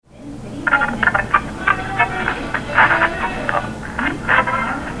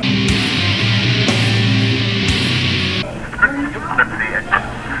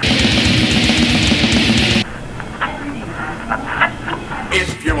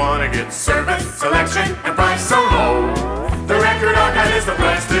wanna get service, selection, and price so low. The Record Archive is the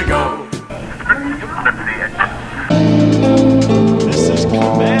place to go. This is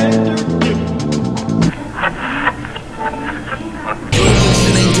Commander You're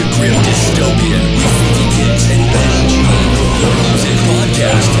listening to Grim Dystopian with Freaky Kids and Benny G, your music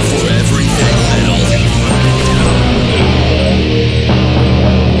podcast for everything metal.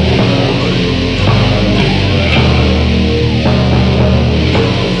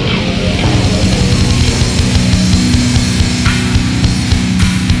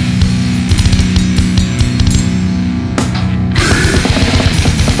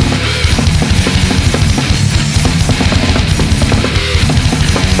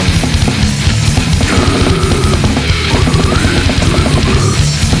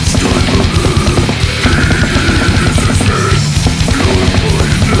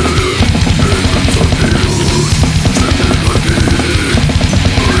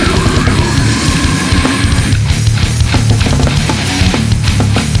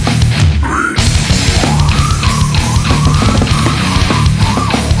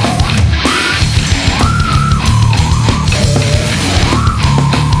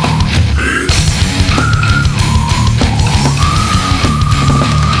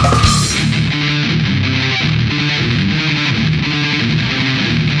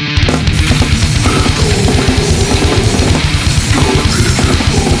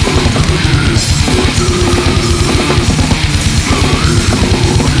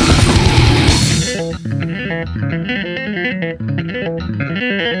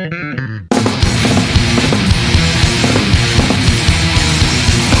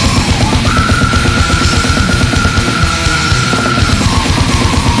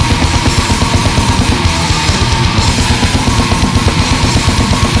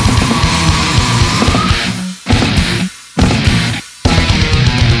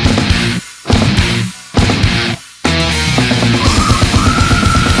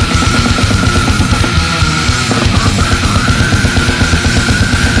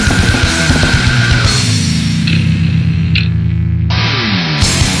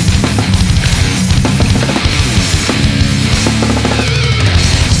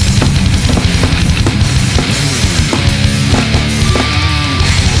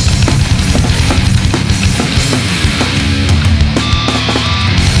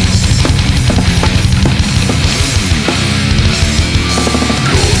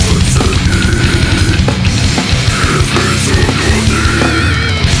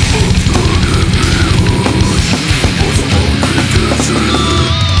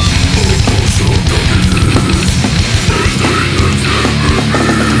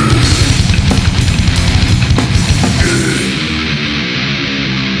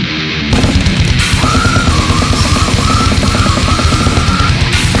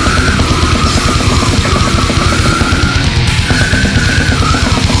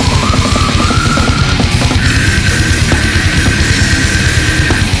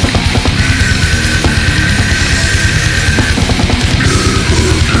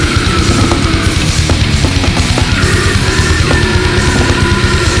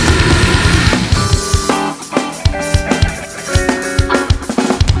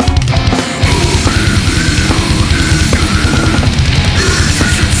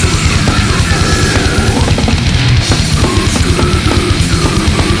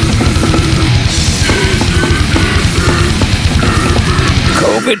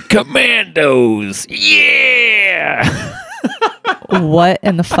 Commandos, yeah! What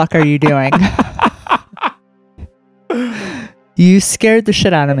in the fuck are you doing? You scared the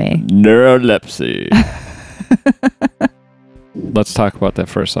shit out of me. Neurolepsy. Let's talk about that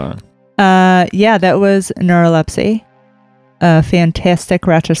first song. Yeah, that was Neurolepsy, a fantastic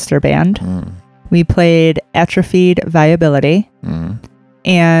Rochester band. We played Atrophied Viability,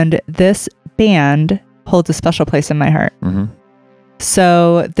 and this band holds a special place in my heart.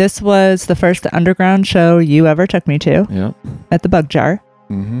 So this was the first underground show you ever took me to at the Bug Jar.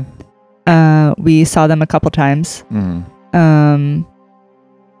 We saw them a couple times. And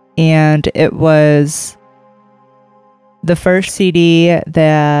it was the first CD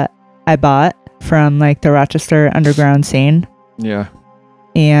that I bought from like the Rochester underground scene. Yeah.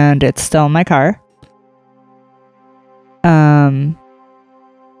 And it's still in my car.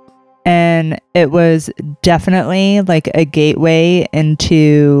 And it was definitely like a gateway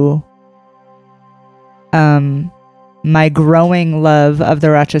into my growing love of the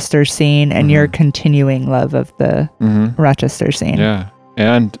Rochester scene and your continuing love of the Rochester scene. Yeah.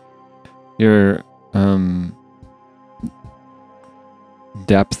 And your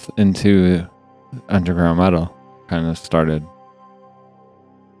depth into underground metal kind of started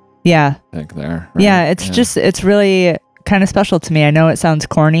Yeah. I think there. Right? Yeah, it's really kind of special to me. I know it sounds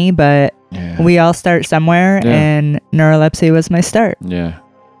corny, but we all start somewhere, and Neurolepsy was my start. Yeah.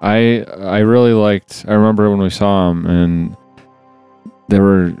 I really liked, I remember when we saw them, and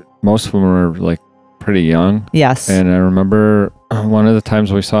most of them were like pretty young. Yes. And I remember one of the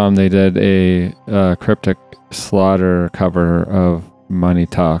times we saw them, they did a Cryptic Slaughter cover of Money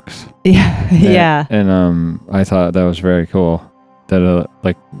Talks. Yeah. And I thought that was very cool that a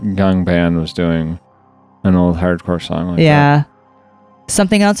like young band was doing an old hardcore song like that.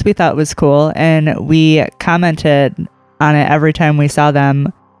 Something else we thought was cool, and we commented on it every time we saw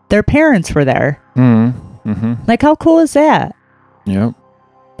them. Their parents were there. Like, how cool is that? Yep.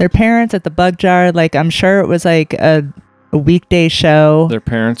 Their parents at the Bug Jar. Like, I'm sure it was like a weekday show. Their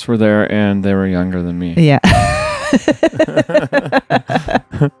parents were there, and they were younger than me. Yeah.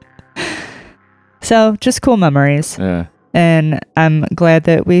 So, just cool memories. Yeah. And I'm glad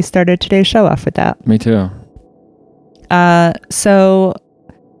that we started today's show off with that. Me too. So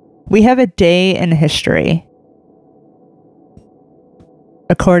we have a day in history.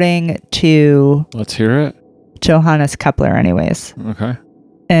 According to Let's hear it. Johannes Kepler, anyways. Okay.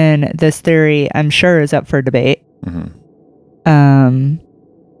 And this theory, I'm sure, is up for debate.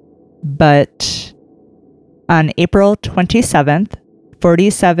 But on April 27th,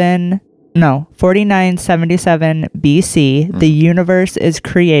 4977 BC, the universe is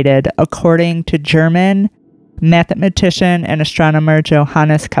created according to German mathematician and astronomer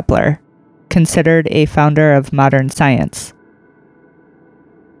Johannes Kepler, considered a founder of modern science.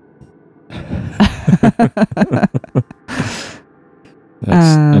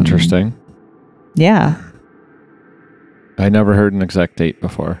 That's interesting. Yeah. I never heard an exact date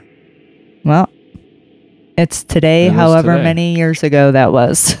before. Well, it's today, It is however today. many years ago that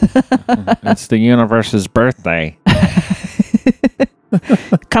was. It's the universe's birthday.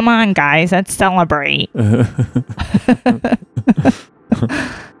 Come on, guys, let's celebrate.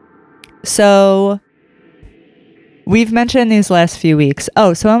 So, we've mentioned these last few weeks.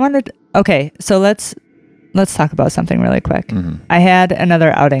 Oh, so I wanted... Okay, so let's talk about something really quick. I had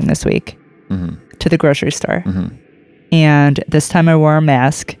another outing this week to the grocery store. And this time I wore a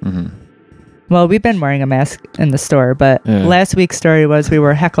mask. Well, we've been wearing a mask in the store, but last week's story was we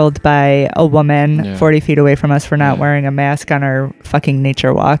were heckled by a woman 40 feet away from us for not wearing a mask on our fucking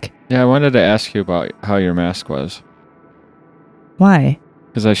nature walk. Yeah, I wanted to ask you about how your mask was. Why?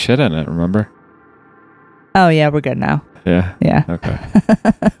 Because I shit in it, remember? Oh, yeah, we're good now. Yeah? Yeah. Okay.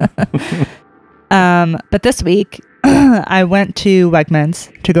 But this week, I went to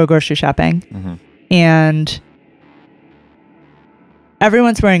Wegmans to go grocery shopping. And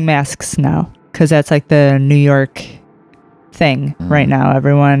everyone's wearing masks now because that's like the New York thing right now.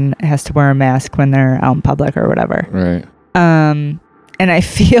 Everyone has to wear a mask when they're out in public or whatever. Right. And I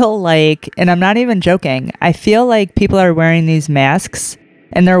feel like, and I'm not even joking, I feel like people are wearing these masks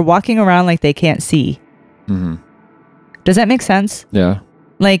and they're walking around like they can't see. Does that make sense? Yeah.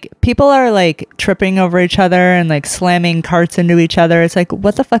 Like, people are like tripping over each other and like slamming carts into each other. It's like,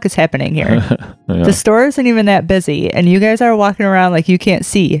 what the fuck is happening here? The store isn't even that busy, and you guys are walking around like you can't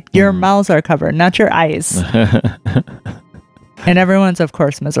see. Your mouths are covered, not your eyes. And everyone's, of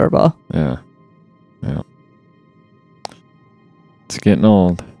course, miserable. Yeah. Yeah. It's getting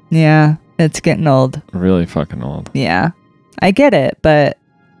old. Yeah, it's getting old. Really fucking old. Yeah, I get it, but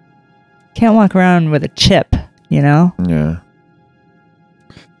can't walk around with a chip, you know? Yeah.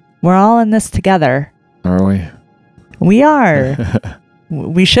 We're all in this together. Are we? We are.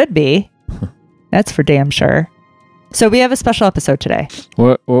 We should be. That's for damn sure. So we have a special episode today.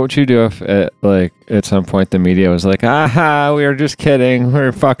 What would you do if at some point the media was like, aha, we were just kidding.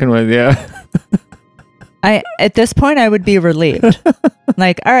 We're fucking with you. At this point, I would be relieved.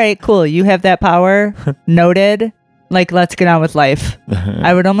 Like, all right, cool. You have that power. Noted. Like, let's get on with life.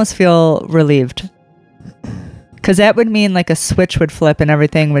 I would almost feel relieved. Because that would mean like a switch would flip and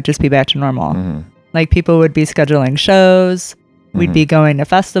everything would just be back to normal. Like, people would be scheduling shows. We'd be going to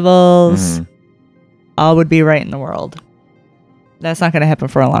festivals. All would be right in the world. That's not going to happen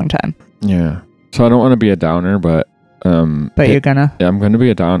for a long time. Yeah. So I don't want to be a downer, but... But you're gonna? Yeah, I'm going to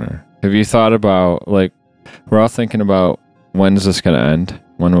be a downer. Have you thought about, like, we're all thinking about when's this going to end?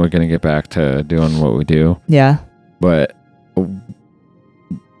 When are we going to get back to doing what we do? Yeah. But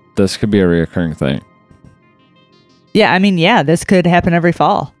this could be a reoccurring thing. Yeah, I mean, yeah, this could happen every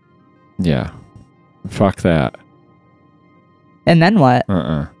fall. Yeah. Fuck that. And then what?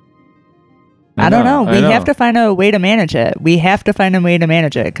 I don't know. We have to find a way to manage it. We have to find a way to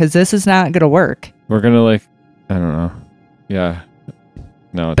manage it because this is not going to work. We're going to, like, I don't know. Yeah.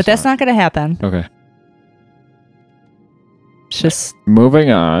 No, it's But that's not going to happen. Okay. It's just Moving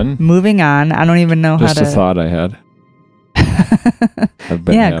on. moving on. I don't even know Just how a to. thought I had. I've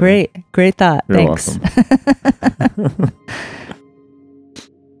been Yeah, having. great thought. You're Thanks. welcome.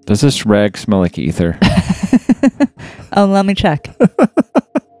 Does this rag smell like ether? Oh, let me check.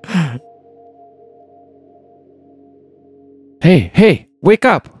 Hey, wake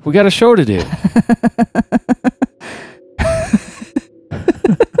up. We got a show to do.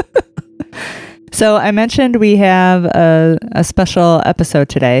 So I mentioned we have a special episode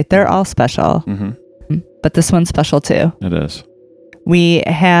today. They're all special, but this one's special too. It is. We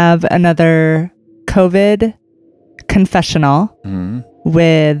have another COVID confessional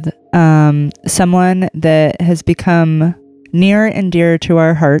with someone that has become near and dear to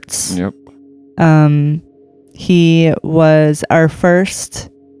our hearts. Yep. He was our first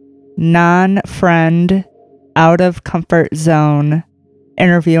non-friend, out of comfort zone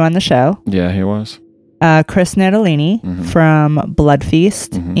interview on the show. Yeah, he was. Chris Natalini from Blood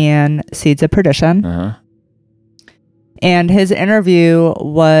Feast and Seeds of Perdition. Uh-huh. And his interview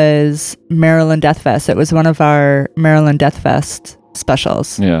was Maryland Death Fest. It was one of our Maryland Death Fest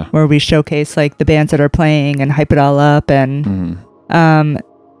specials. Yeah. Where we showcase like the bands that are playing and hype it all up. And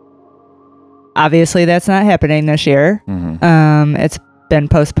obviously that's not happening this year. It's been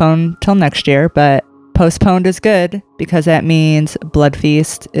postponed till next year, but postponed is good because that means Blood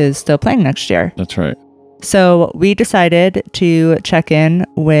Feast is still playing next year. That's right. So we decided to check in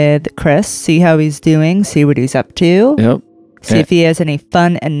with Chris, see how he's doing, see what he's up to. Yep. See if he has any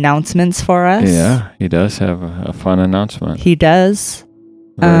fun announcements for us. Yeah, he does have a fun announcement. He does.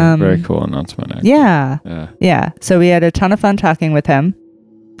 Very cool announcement, actually. Yeah. So we had a ton of fun talking with him.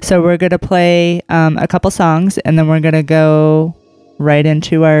 So we're going to play a couple songs, and then we're going to go right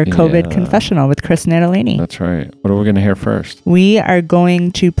into our COVID confessional with Chris Natalini. That's right. What are we going to hear first? We are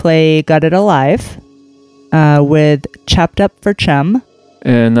going to play Gutted Alive with Chopped Up for Chum.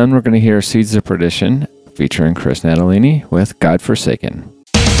 And then we're going to hear Seeds of Perdition featuring Chris Natalini with God Forsaken.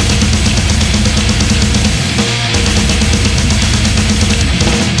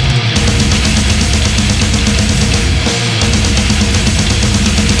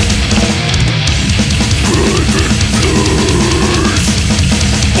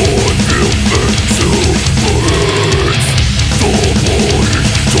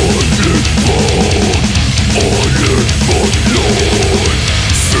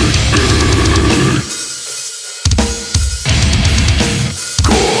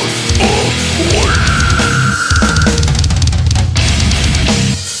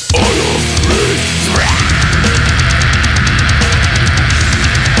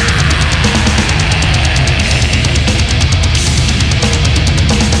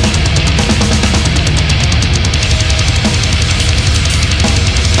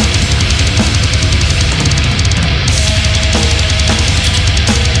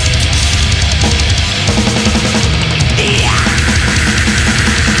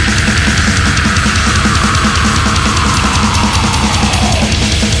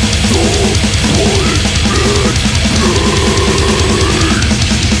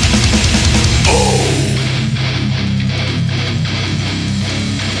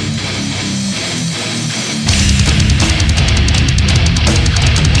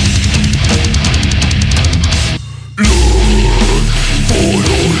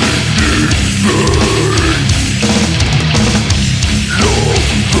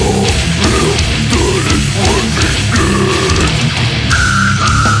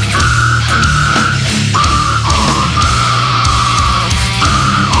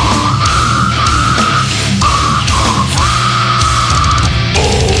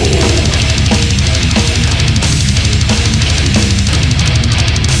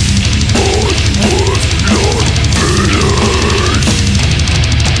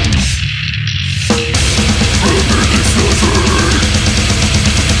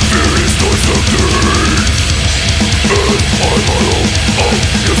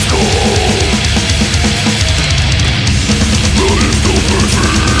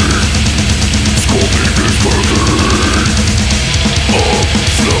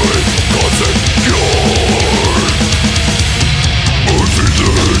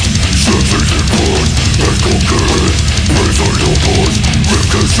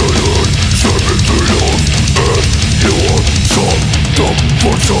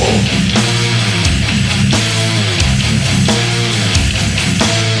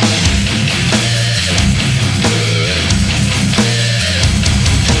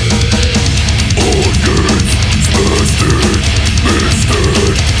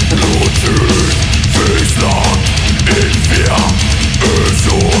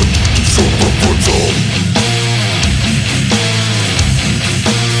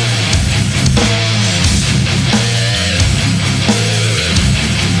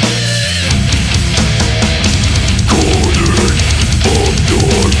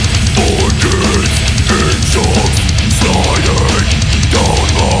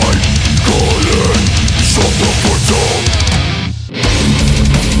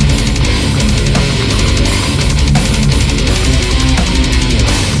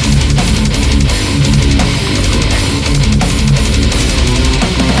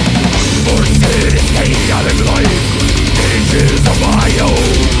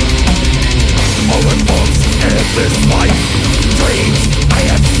 this life, dreams I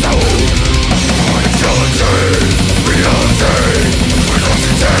have sown. Reality,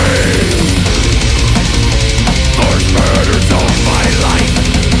 Force patterns of my life,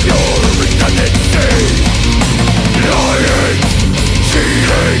 pure redundancy. Lying,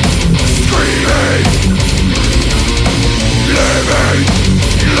 cheating, screaming, living,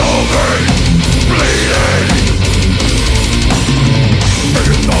 loving, bleeding.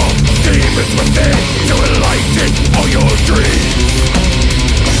 Bringing the demons within to enlighten all your dreams.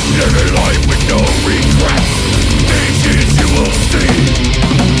 Living life with no regrets, visions you will see.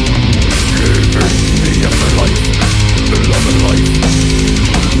 Living the afterlife, the love of life.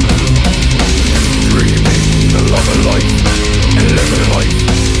 Dreaming the love of life, and living life.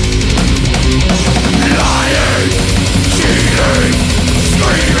 Lying, cheating,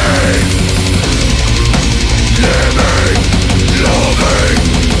 screaming. Living, loving,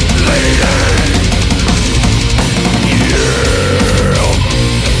 bleeding. Yeah.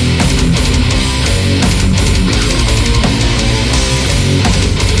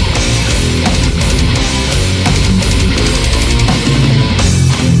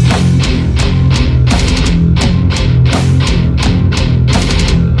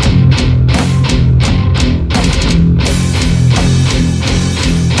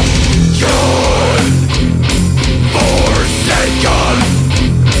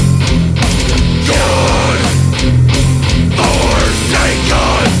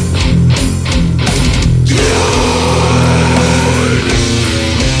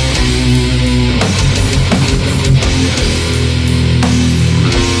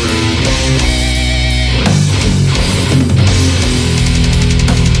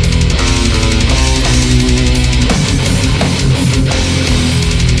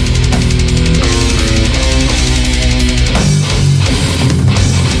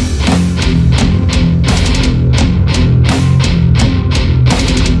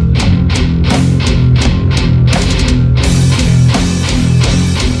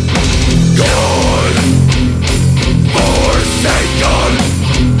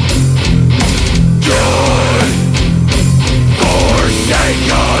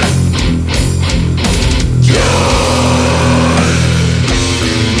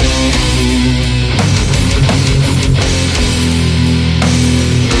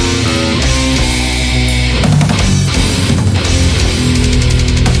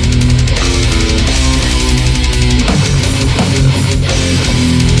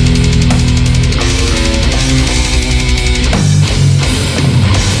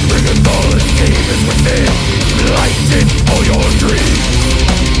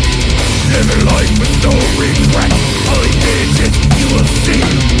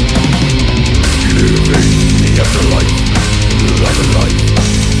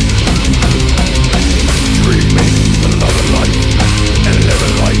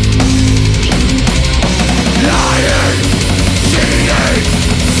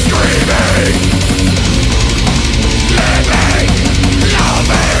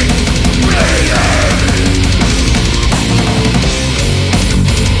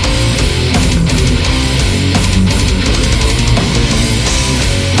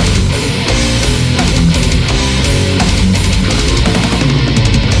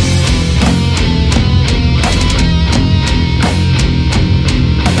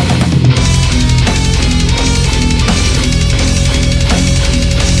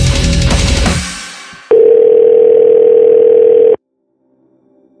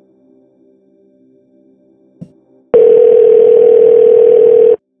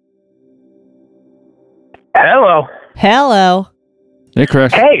 Hello. Hello. Hey,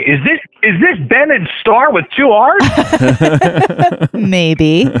 Chris. Hey, is this Ben and Star with 2 R's?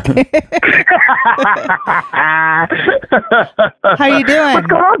 Maybe. How you doing? What's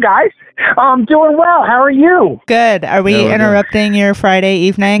going on, guys? I'm doing well. How are you? Good. Are we interrupting your Friday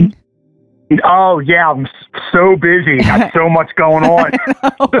evening? Oh, yeah. I'm so busy. Got so much going on.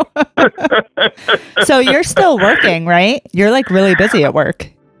 So you're still working, right? You're like really busy at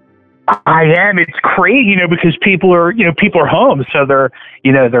work. I am. It's crazy, because people are home, so they're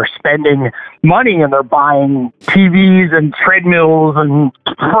spending money and they're buying TVs and treadmills and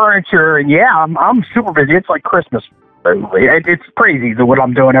furniture, and yeah, I'm super busy. It's like Christmas. It's crazy what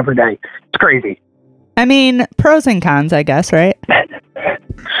I'm doing every day. It's crazy. I mean, pros and cons, I guess, right?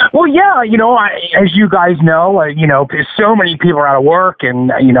 Well, yeah, as you guys know, so many people are out of work, and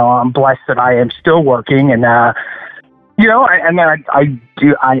I'm blessed that I am still working, and and then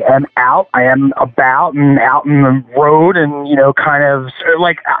I am out. I am about and out in the road, and kind of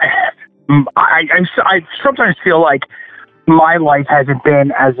like I sometimes feel like my life hasn't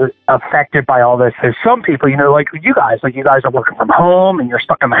been as affected by all this as some people, like you guys. Like, you guys are working from home and you're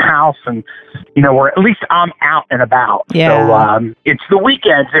stuck in the house, and, or at least I'm out and about. Yeah. So it's the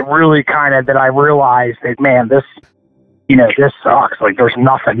weekends that really that I realized that, man, this sucks. Like, there's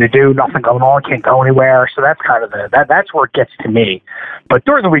nothing to do, nothing going on, can't go anywhere. So that's kind of that's where it gets to me. But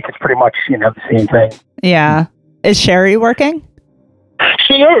during the week, it's pretty much, the same thing. Yeah. Is Sherry working?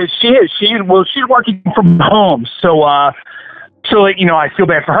 She is. She's working from home. So, I feel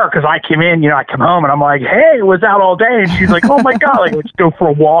bad for her because I came in, I come home and I'm like, hey, I was out all day. And she's like, oh my God, like, let's go for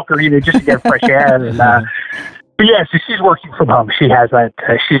a walk or, just to get fresh air. And, but yeah, so she's working from home. She has that,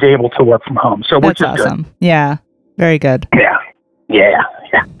 she's able to work from home. So, which is awesome. good. Yeah. Very good. Yeah.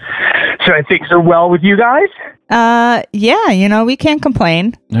 So things are well with you guys? Yeah, we can't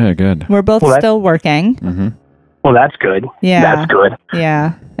complain. Yeah, good. We're both still working. Mm-hmm. Well, that's good. Yeah. That's good.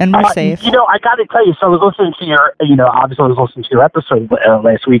 Yeah. And we're safe. I got to tell you, so I was listening to your, obviously I was listening to your episode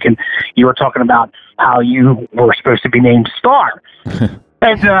last week, and you were talking about how you were supposed to be named Star.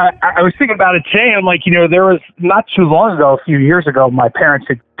 And I was thinking about it today. I'm like, there was not too long ago, a few years ago, my parents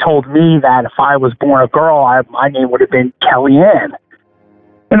had told me that if I was born a girl, my name would have been Kellyanne.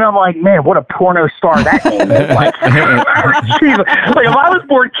 And I'm like, man, what a porno star that name is. Like, like, if I was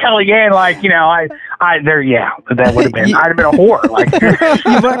born Kellyanne, like, that would have been, I'd have been a whore. Like,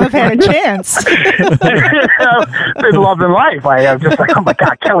 you wouldn't have had a chance. Been loving life. I'm just like, oh my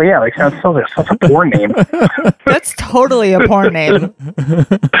God, Kellyanne, like, sounds such a porn name. That's totally a porn name.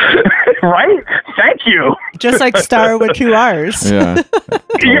 Right? Thank you. Just like Star with 2 R's. Yeah.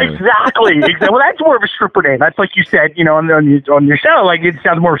 Yeah, exactly. Well, that's more of a stripper name. That's like you said, on your show, like, it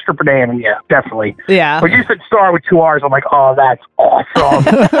sounds more of a stripper name, and yeah, definitely. Yeah. When you said Star with 2 R's, I'm like, oh, that's awesome.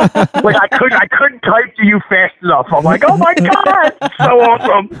 Like, I couldn't type to you fast enough. I'm like, oh my God, so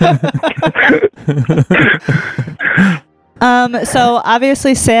awesome. So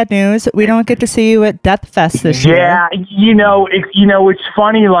obviously sad news. We don't get to see you at Death Fest this year. Yeah, it's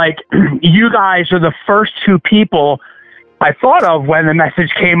funny, like, you guys are the first 2 people I thought of when the message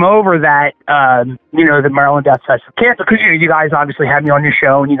came over that, the Maryland Death Fest was canceled, because, you guys obviously had me on your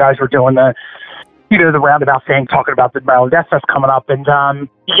show, and you guys were doing the roundabout thing, talking about the Maryland Death Fest coming up. And, so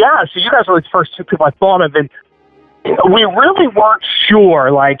you guys were the first 2 people I thought of, and we really weren't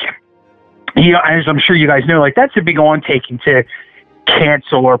sure, like, as I'm sure you guys know, like, that's a big undertaking to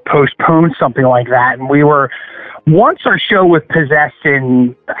cancel or postpone something like that. And we were, once our show with Possessed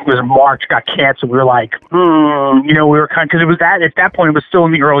in, I think it was March, got canceled, we were like, we were kind of, because it was at that point, it was still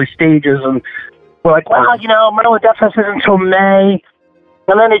in the early stages, and we're like, well, Maryland Death Fest isn't until May.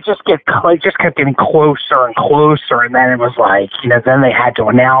 And then it just kept getting closer and closer, and then it was like, then they had to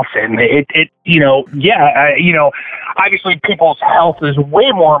announce it, and obviously people's health is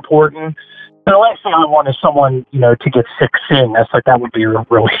way more important. And the last thing I want is someone, to get sick seeing this. Like, that would be a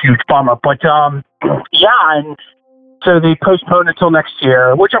real huge bummer. But, and so they postponed until next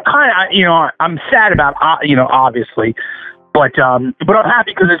year, which I'm kind of, I'm sad about, obviously. But I'm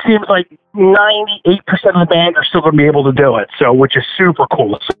happy because it seems like 98% of the band are still going to be able to do it, so, which is super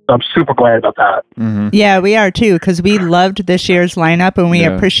cool. So I'm super glad about that. Mm-hmm. Yeah, we are too, because we loved this year's lineup, and we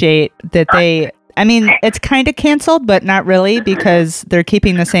appreciate that they... I mean, it's kind of canceled, but not really, because they're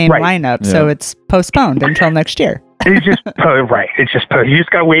keeping the same lineup, so it's postponed until next year. It's just right. It's just you just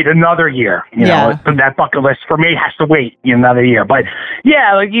gotta wait another year. That bucket list for me has to wait another year. But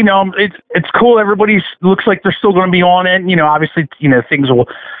yeah, like it's cool. Everybody looks like they're still going to be on it. Obviously, things will.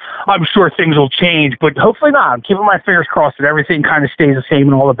 I'm sure things will change, but hopefully not. I'm keeping my fingers crossed that everything kind of stays the same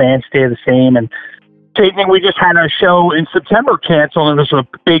and all the bands stay the same. And same thing. We just had a show in September canceled, and it was a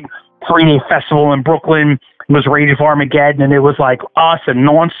big 3-day festival in Brooklyn. It was Rage of Armageddon, and it was like us and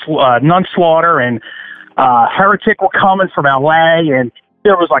Nunslaughter and Heretic were coming from LA, and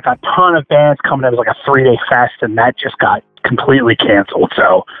there was like a ton of bands coming. It was like a 3-day fest, and that just got completely canceled.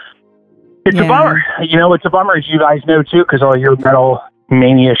 So it's a bummer. It's a bummer, as you guys know too, because all your Metal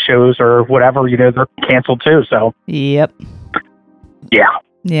Mania shows or whatever, they're canceled too. So yep. Yeah.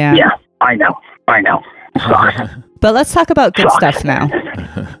 I know. Sucks. But let's talk about good stuff now.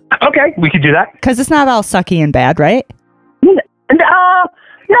 Okay, we could do that. Because it's not all sucky and bad, right?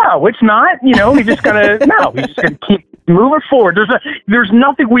 No, it's not. We just gotta keep moving forward. There's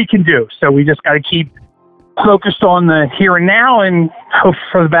nothing we can do, so we just gotta keep focused on the here and now and hope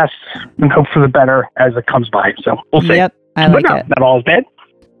for the best and hope for the better as it comes by. So we'll see. Yep, I like it. Not all is bad.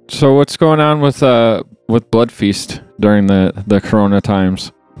 So what's going on with Blood Feast during the Corona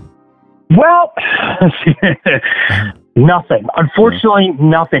times? Well, nothing. Unfortunately,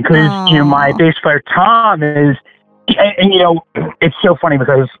 nothing. Because my bass player Tom is, and it's so funny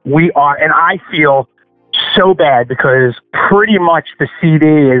because we are, and I feel so bad because pretty much the CD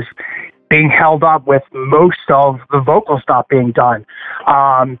is being held up with most of the vocals not being done.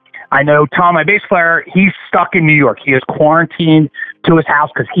 I know Tom, my bass player, he's stuck in New York. He is quarantined to his house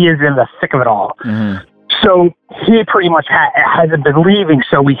because he is in the thick of it all. Mm-hmm. So he pretty much hasn't been leaving,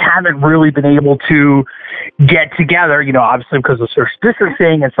 so we haven't really been able to get together, obviously because of social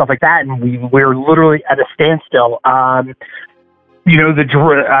distancing and stuff like that, and we're literally at a standstill. Okay,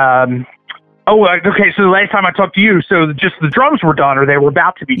 so the last time I talked to you, so just the drums were done, or they were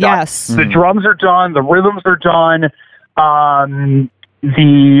about to be done. Yes. The drums are done, the rhythms are done. I'm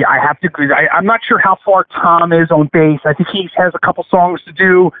not sure how far Tom is on bass. I think he has a couple songs to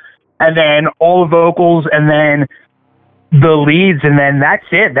do, and then all the vocals, and then the leads, and then that's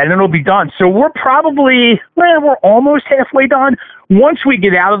it. Then it'll be done. So we're we're almost halfway done. Once we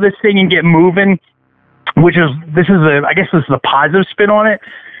get out of this thing and get moving, this is the positive spin on it.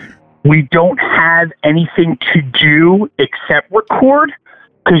 We don't have anything to do except record,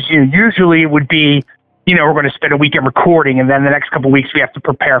 because usually it would be, we're going to spend a weekend recording, and then the next couple of weeks we have to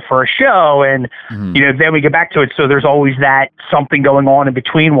prepare for a show, and then we get back to it. So there's always that something going on in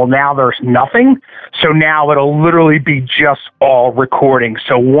between. Well, now there's nothing. So now it'll literally be just all recording.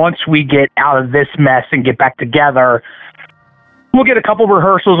 So once we get out of this mess and get back together, we'll get a couple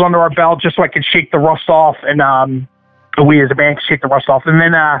rehearsals under our belt just so I can shake the rust off, and we as a band can shake the rust off, and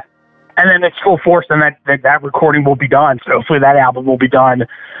then it's full force, and that recording will be done. So hopefully that album will be done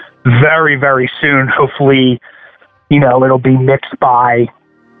very, very soon. Hopefully, it'll be mixed by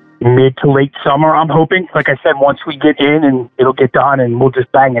mid to late summer, I'm hoping. Like I said, once we get in, and it'll get done, and we'll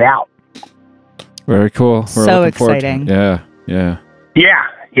just bang it out. Very cool. We're so looking forward to exciting. it. Yeah.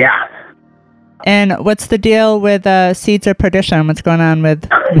 Yeah. And what's the deal with Seeds of Perdition? What's going on with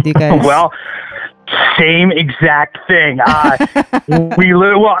you guys? Well, same exact thing.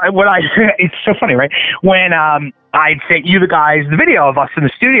 It's so funny, right? When I'd sent you guys the video of us in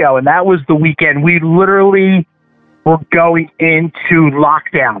the studio, and that was the weekend we literally were going into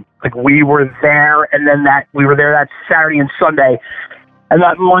lockdown. Like, we were there, and then we were there that Saturday and Sunday, and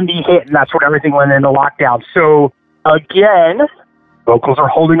that Monday hit, and that's when everything went into lockdown. So again, vocals are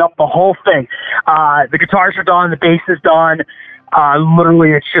holding up the whole thing. The guitars are done, the bass is done.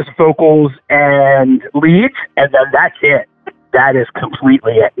 Literally, it's just vocals and leads, and then that's it. That is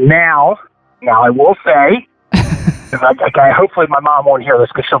completely it. Now I will say, hopefully my mom won't hear this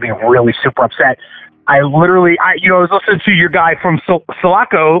because she'll be really super upset. I was listening to your guy from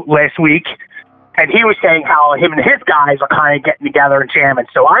Sulaco last week, and he was saying how him and his guys are kind of getting together and jamming.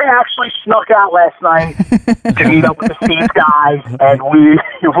 So I actually snuck out last night to meet up with the Steve guys, and we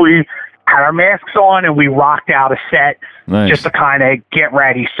had our masks on, and we rocked out a set. Nice. Just to kind of get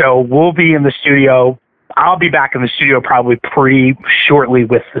ready. So we'll be in the studio. I'll be back in the studio probably pretty shortly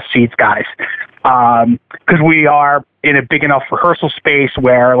with the Seeds guys, because we are in a big enough rehearsal space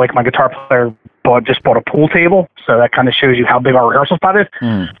where, like, my guitar player just bought a pool table, so that kind of shows you how big our rehearsal spot is.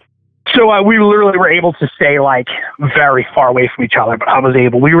 So we literally were able to stay, like, very far away from each other, but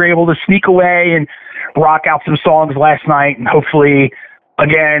we were able to sneak away and rock out some songs last night, and hopefully,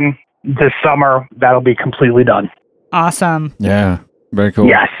 again, this summer, that'll be completely done. Awesome. Yeah. Very cool.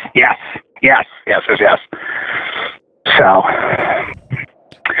 Yes.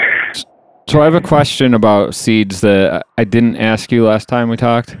 So I have a question about Seeds that I didn't ask you last time we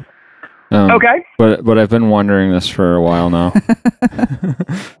talked. Okay. But I've been wondering this for a while now.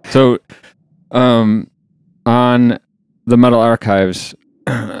 So, on the Metal Archives,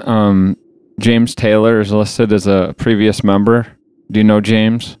 James Taylor is listed as a previous member. Do you know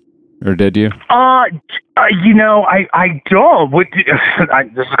James? Or did you? I don't.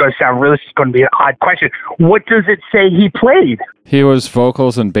 This is going to sound really. This is going to be an odd question. What does it say he played? He was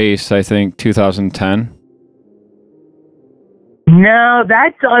vocals and bass, I think, 2010. No,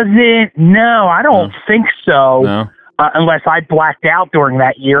 that doesn't. No, I don't think so. No. Unless I blacked out during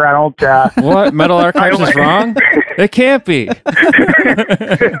that year, I don't. What? Metal Archives is wrong? It can't be. Chris,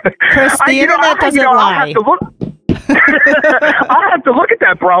 the internet doesn't lie. I'll have to look at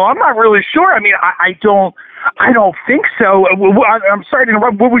that, bro. I'm not really sure. I mean, I don't think so. I'm sorry to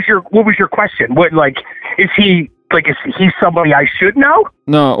interrupt. What was your question? What, is he somebody I should know?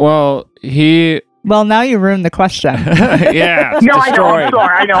 No, well, he... Well, now you ruined the question. Yeah. No, destroyed.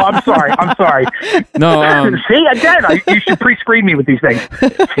 I know. I'm sorry. No. See, again, you should pre-screen me with these things.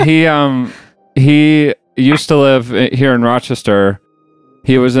 He used to live here in Rochester.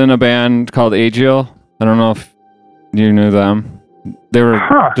 He was in a band called Agiel. I don't know if you knew them. They were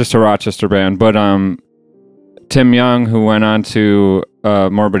just a Rochester band, but Tim Young, who went on to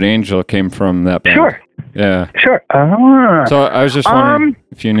Morbid Angel, came from that band. Sure. Yeah. Sure. So I was just wondering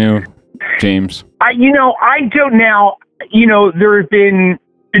if you knew. James? I don't now. There have been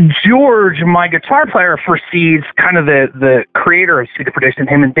George, my guitar player for Seeds, kind of the creator of Seed of Perdition,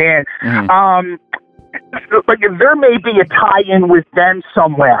 him and Dan. Mm-hmm. Like there may be a tie-in with them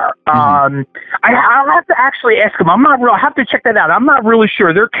somewhere. I'll have to actually ask him. I'll have to check that out. I'm not really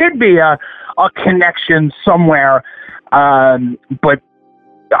sure. There could be a connection somewhere, but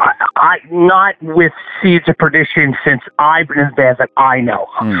I not with Seeds of Perdition since I've been in the band that I know.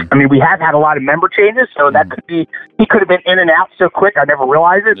 I mean, we have had a lot of member changes, so that could be, he could have been in and out so quick I never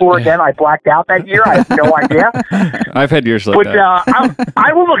realized it, or again, I blacked out that year. I have no idea. I've had years like but, that.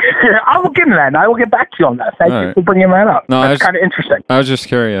 I will look into that, and I will get back to you on that. Thank you for bringing that up. No, that's kind of interesting. I was just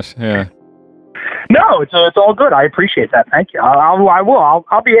curious, yeah. No, it's all good. I appreciate that. Thank you. I will.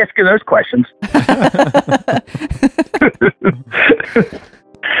 I'll be asking those questions.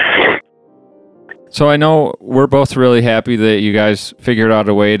 So I know we're both really happy that you guys figured out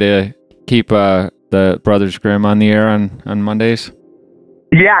a way to keep the Brothers Grimm on the air on Mondays.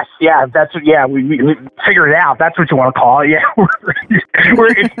 Yes, yeah, we figured it out. That's what you want to call it. Yeah,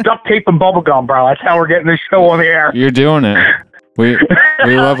 it's duct tape and bubble gum, bro. That's how we're getting this show on the air. You're doing it. We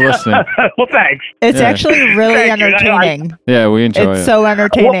love listening. Well, thanks. It's actually really entertaining. Yeah, we enjoy it. It's so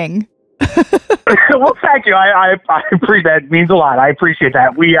entertaining. Well, thank you. I appreciate that. It means a lot. I appreciate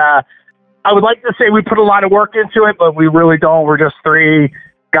that. I would like to say we put a lot of work into it, but we really don't. We're just three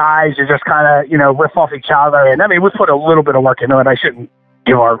guys who just kind of, riff off each other. And I mean, we put a little bit of work into it. I shouldn't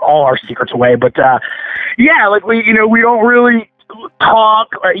give all our secrets away, but yeah, like we don't really talk.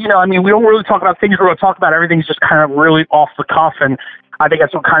 We don't really talk about things we're going to talk about. Everything's just kind of really off the cuff, and I think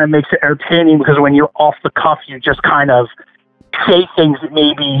that's what kind of makes it entertaining. Because when you're off the cuff, you just kind of say things that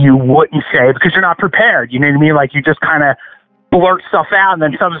maybe you wouldn't say because you're not prepared. You know what I mean? Like you just kind of blurt stuff out, and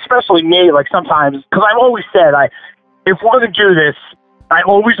then some, especially me, like sometimes, because I've always said, if we're going to do this, I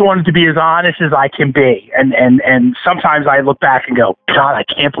always wanted to be as honest as I can be, and sometimes I look back and go, God, I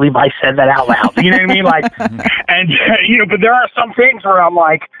can't believe I said that out loud. You know what I mean? Like, and but there are some things where I'm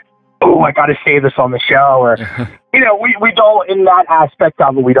like, oh, I got to say this on the show, or we don't, in that aspect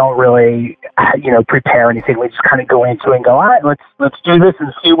of it, we don't really prepare anything. We just kind of go into it and go, all right, let's do this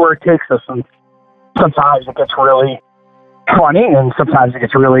and see where it takes us. And sometimes it gets really funny, and sometimes it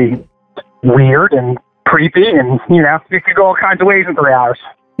gets really weird and creepy, and it could go all kinds of ways in 3 hours.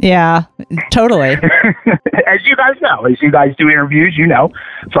 Yeah, totally. As you guys know, as you guys do interviews,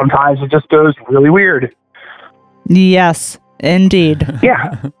 sometimes it just goes really weird. Yes, indeed.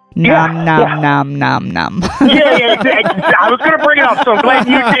 Yeah. Nom, yeah. nom, nom, nom. Yeah. I was going to bring it up, so I'm glad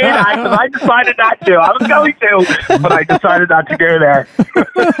you did. I decided not to. I was going to, but I decided not to go there.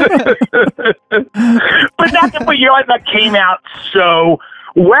 But that came out so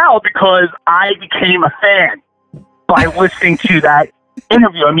well because I became a fan by listening to that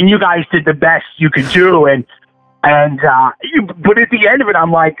interview. I mean, you guys did the best you could do, but at the end of it,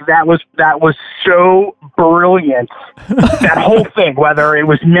 I'm like, that was so brilliant. That whole thing, whether it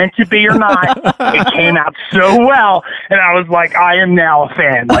was meant to be or not, it came out so well, and I was like, I am now a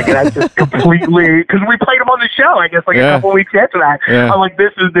fan. Like, that's just completely, because we played them on the show, I guess, a couple weeks after that. Yeah. I'm like,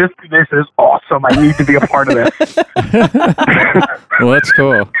 this is awesome. I need to be a part of this. Well, that's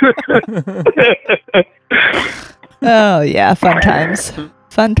cool. Oh yeah, fun times.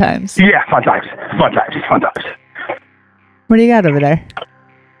 Fun times. Yeah, fun times. What do you got over there?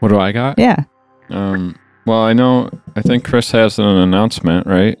 What do I got? Yeah. Well, I think Chris has an announcement,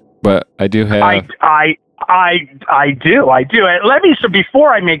 right? But I do have... I do. So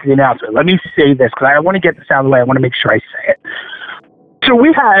before I make the announcement, let me say this, because I want to get this out of the way. I want to make sure I say it. So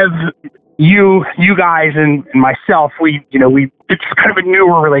we have you guys and myself, it's kind of a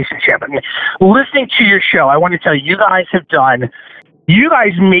newer relationship. I mean, listening to your show, I want to tell you, when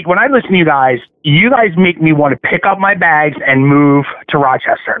I listen to you guys make me want to pick up my bags and move to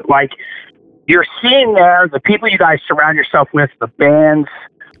Rochester. Like, you're seeing there, the people you guys surround yourself with, the bands,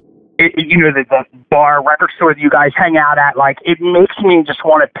 the bar, record store that you guys hang out at, like, it makes me just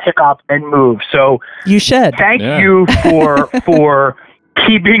want to pick up and move. So you should. Thank you for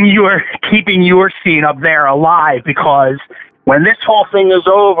keeping your scene up there alive, because when this whole thing is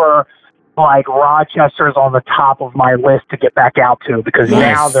over, like, Rochester's on the top of my list to get back out to, because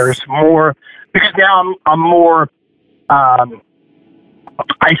now there's more, because now I'm more, I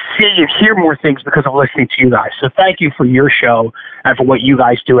see and hear more things because of listening to you guys. So thank you for your show and for what you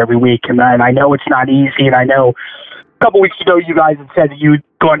guys do every week. And I know it's not easy, and I know a couple weeks ago you guys had said that you'd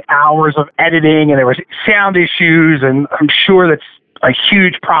gone hours of editing and there was sound issues, and I'm sure that's a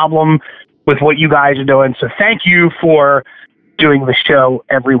huge problem with what you guys are doing. So thank you for doing the show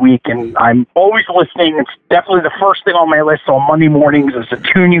every week, and I'm always listening. It's definitely the first thing on my list on Monday mornings is to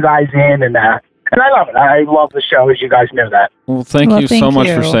tune you guys in, and I love it. I love the show, as you guys know that. Well, thank you so much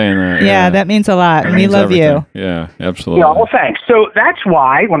for saying that. Yeah, that means a lot. We love you. Yeah, absolutely. Yeah, well, thanks. So that's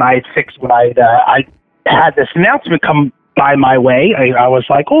why when I had this announcement come by my way, I was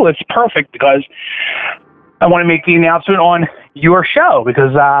like, oh, it's perfect because I want to make the announcement on your show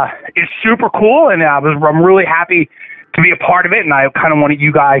because it's super cool, and I'm really happy to be a part of it, and I kind of wanted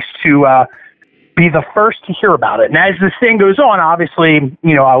you guys to be the first to hear about it. And as this thing goes on, obviously,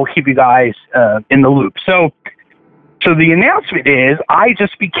 I will keep you guys in the loop. So the announcement is I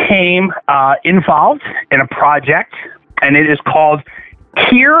just became involved in a project, and it is called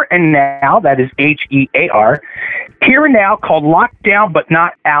Here and Now, that is HEAR, Here and Now, called Lockdown But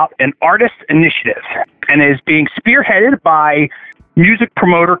Not Out, an artist initiative, and is being spearheaded by music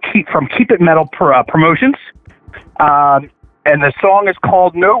promoter from Keep It Metal Promotions. And the song is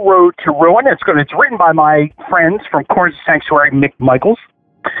called No Road to Ruin. It's written by my friends from Corns Sanctuary, Mick Michaels.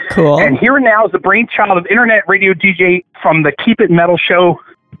 Cool. And Here and Now is the brainchild of internet radio DJ from the Keep It Metal show,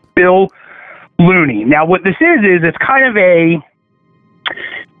 Bill Looney. Now, what this is it's kind of a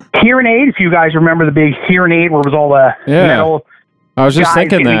hearing aid. If you guys remember the big hearing aid where it was all the metal I was just guys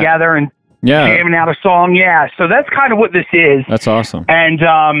thinking getting that. together and jamming out a song. Yeah, so that's kind of what this is. That's awesome. And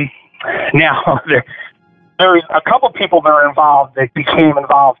now there's a couple people that are involved that became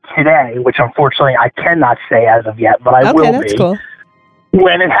involved today, which unfortunately I cannot say as of yet, but I will be. Okay, that's cool.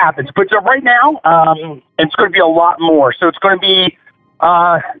 When it happens. But right now, it's going to be a lot more. So it's going to be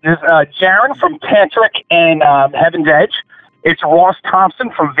there's Jaron from Tantric and Heaven's Edge. It's Ross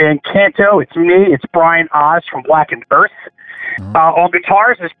Thompson from Van Canto. It's me. It's Brian Oz from Blackened Earth. On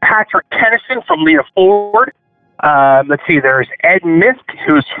guitars is Patrick Kennison from Lita Ford. Let's see, there's Ed Misk,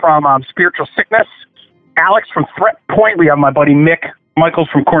 who's from Spiritual Sickness. Alex from Threat Point. We have my buddy Mick Michaels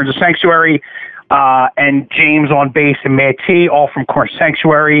from Corns of Sanctuary. And James on bass and Matt T, all from Corns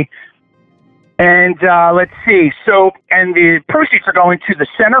Sanctuary. And let's see. So, and the proceeds are going to the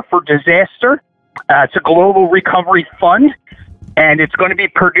Center for Disaster. It's a global recovery fund. And it's going to be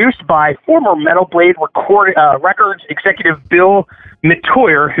produced by former Metal Blade Records executive Bill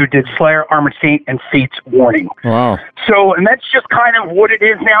Metoyer, who did Slayer, Armored Saint, and Fate's Warning. Wow. So, and that's just kind of what it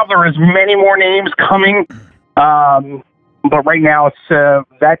is now. There is many more names coming. But right now, it's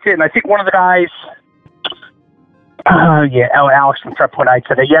that's it. And I think one of the guys, Alex from Threat Point, I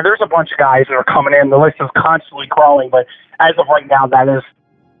said, there's a bunch of guys that are coming in. The list is constantly growing, but as of right now, that is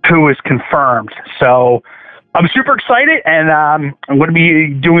who is confirmed. So I'm super excited, and I'm going to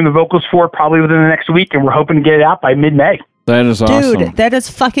be doing the vocals for it probably within the next week, and we're hoping to get it out by mid-May. That is awesome. Dude, that is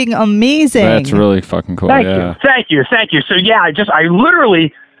fucking amazing. That's really fucking cool. Thank you. So I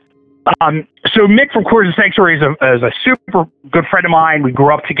literally... So Mick from Corns of Sanctuary is a super good friend of mine. We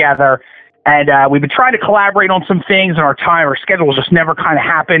grew up together, and we've been trying to collaborate on some things, and our schedules just never kind of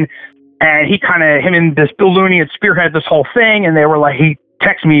happened. And him and this Bill Looney had spearheaded this whole thing, and they were like, he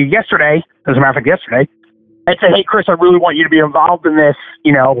texted me yesterday, as a matter of fact, and said, hey, Chris, I really want you to be involved in this.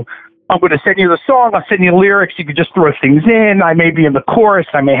 I'm going to send you the song. I'll send you the lyrics. You could just throw things in. I may be in the chorus.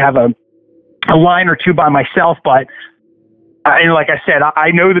 I may have a line or two by myself, but and like I said,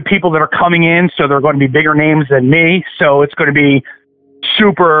 I know the people that are coming in, so they're going to be bigger names than me. So it's going to be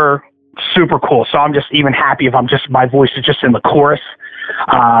super, super cool. So I'm just even happy if my voice is just in the chorus.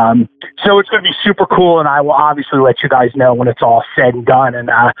 So it's going to be super cool, and I will obviously let you guys know when it's all said and done. And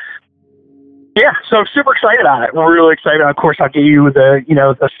so I'm super excited about it. We're really excited. Of course, I'll give you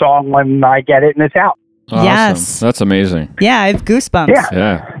the song when I get it and it's out. Awesome. Yes. That's amazing. Yeah, I have goosebumps.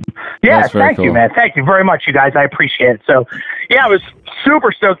 Yeah, That's you, man. Thank you very much, you guys. I appreciate it. So, I was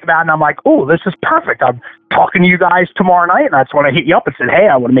super stoked about it, and I'm like, oh, this is perfect. I'm talking to you guys tomorrow night, and that's when I hit you up and said, hey,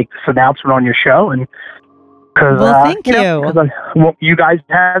 I want to make this announcement on your show. And thank you. Because you guys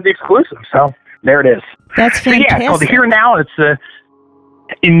have the exclusive, so there it is. That's fantastic. So, it's called Here and Now. It's a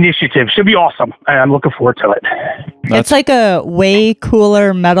initiative. Should be awesome. I'm looking forward to it. It's like a way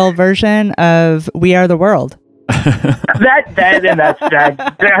cooler metal version of We Are the World. That's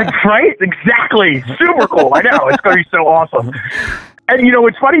right. Exactly. Super cool. I know. It's going to be so awesome. And,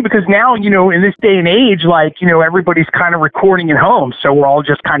 it's funny because now, in this day and age, everybody's kind of recording at home. So we're all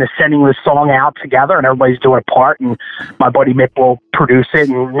just kind of sending this song out together, and everybody's doing a part. And my buddy Mick will produce it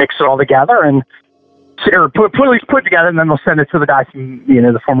and mix it all together and put together, and then they'll send it to the guy from,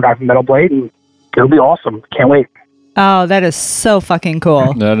 the former guy from Metal Blade, and it'll be awesome. Can't wait. Oh, that is so fucking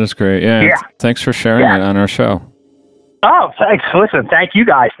cool. That is great. Yeah. Thanks for sharing it on our show. Oh, thanks. Listen, thank you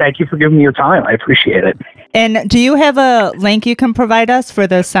guys. Thank you for giving me your time. I appreciate it. And do you have a link you can provide us for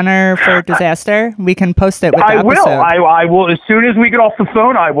the Center for Disaster? We can post it with the episode. I will. As soon as we get off the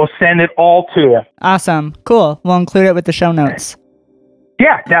phone, I will send it all to you. Awesome. Cool. We'll include it with the show notes.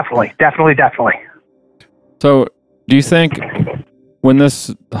 Yeah, definitely. So, do you think when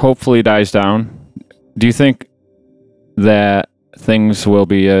this hopefully dies down, do you think that things will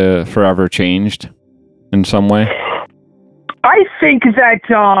be forever changed in some way? I think that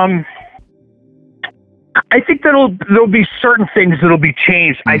there'll be certain things that'll be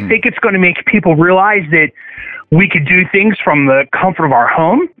changed. I think it's going to make people realize that we could do things from the comfort of our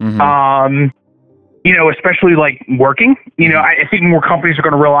home. Especially like working. I think more companies are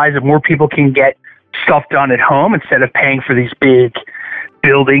going to realize that more people can get stuff done at home instead of paying for these big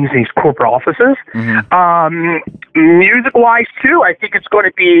buildings, these corporate offices. Music-wise too, I think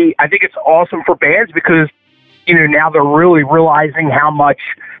it's awesome for bands because now they're really realizing how much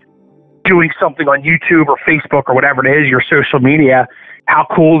doing something on YouTube or Facebook or whatever it is, your social media, how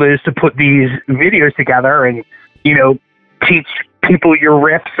cool it is to put these videos together and, teach people your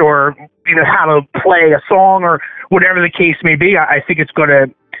riffs or, how to play a song or whatever the case may be. I think it's going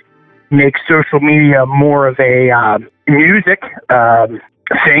to make social media more of a music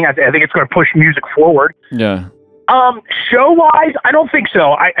thing. I think it's going to push music forward. Yeah. Show-wise, I don't think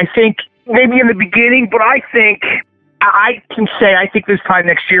so. I think maybe in the beginning, but I think this time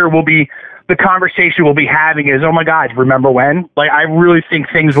next year will be the conversation we'll be having is, oh my God, remember when? Like, I really think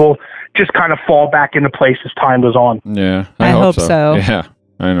things will just kind of fall back into place as time goes on. Yeah, I hope so. Yeah,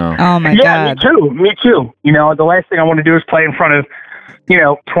 I know. Oh my God. Yeah, me too. The last thing I want to do is play in front of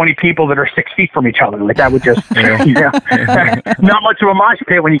 20 people that are 6 feet from each other. Like that would just, not much of a mosh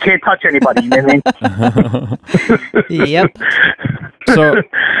pit when you can't touch anybody. You know what I mean? Yep.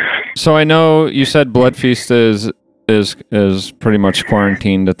 So I know you said Blood Feast is pretty much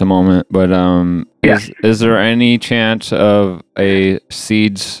quarantined at the moment, but is there any chance of a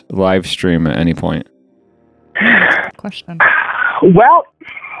Seeds live stream at any point? Question. Well,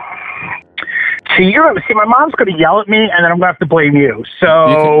 my mom's going to yell at me, and then I'm going to have to blame you. So,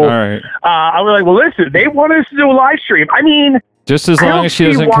 all right. I was like, well, listen, they want us to do a live stream. I mean, just as long as she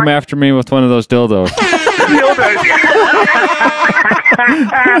doesn't come after me with one of those dildos.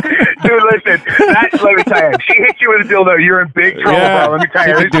 Dude, listen, let me tell you, if she hits you with a dildo, you're in big trouble, bro. Let me tell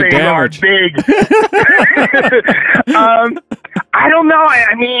you, these things are big. I don't know.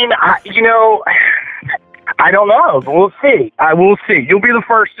 I don't know. We'll see. I will see. You'll be the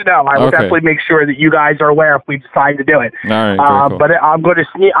first to know. I will definitely make sure that you guys are aware if we decide to do it. All right. Cool. But I'm going to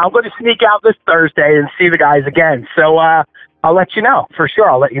sneak out this Thursday and see the guys again. So I'll let you know for sure.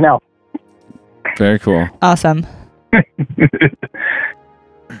 I'll let you know. Very cool. Awesome.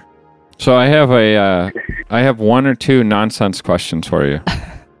 So I have one or two nonsense questions for you.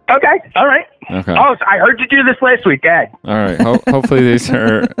 Okay. All right. Okay. Oh, I heard you do this last week, Dad. All right. Hopefully these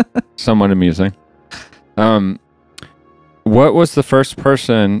are somewhat amusing. What was the first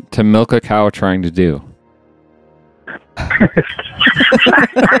person to milk a cow trying to do?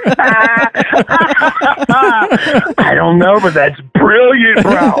 I don't know, but that's brilliant,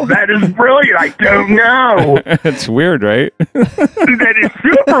 bro. That is brilliant. I don't know. It's weird, right? That is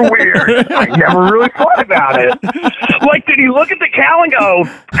super weird. I never really thought about it. Like, did he look at the cow and go,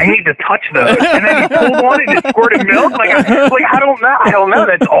 I need to touch those? And then he pulled one and it squirted milk? Like I don't know. I don't know.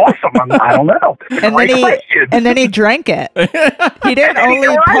 That's awesome. I don't know. And then he drank it. He didn't only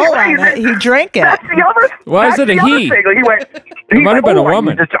pull on it. He drank it. That's the other. Why is it a he? Thing. He went. It might have been a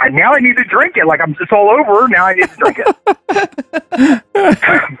woman. Now I need to drink it. Like it's all over. Now I need to drink it.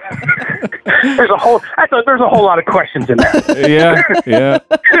 There's a whole lot of questions in there. Yeah.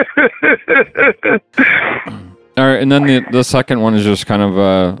 All right, and then the second one is just kind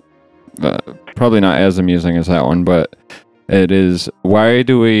of probably not as amusing as that one, but it is, why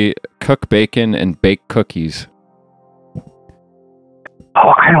do we cook bacon and bake cookies?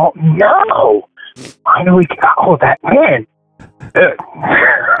 Oh, I don't know. I know that man.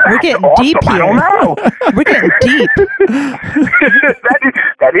 We're getting deep here. I don't know. We're getting deep.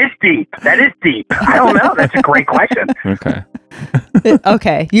 That is deep. That is deep. I don't know. That's a great question. Okay.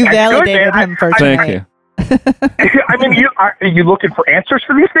 Okay, you validated him for tonight. Thank you. I mean, are you looking for answers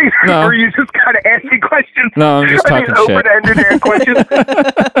for these things? No. Or are you just kind of asking questions? No, I'm just talking shit. Open-ended questions?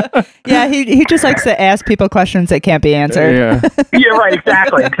 Yeah, he just likes to ask people questions that can't be answered. Yeah, right,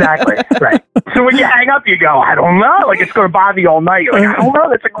 exactly. Right. So when you hang up, you go, I don't know. Like, it's going to bother you all night. You're like, I don't know.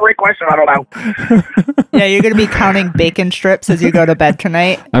 That's a great question. I don't know. Yeah, you're going to be counting bacon strips as you go to bed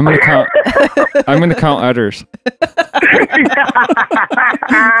tonight. I'm going to count udders.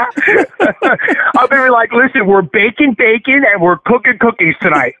 I'll be like, listen, we're baking bacon and we're cooking cookies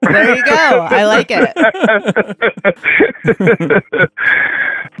tonight. There you go. I like it.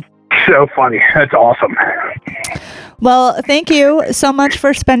 So funny. That's awesome. Well, thank you so much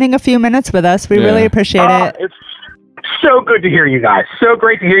for spending a few minutes with us. We really appreciate it. It's so good to hear you guys. So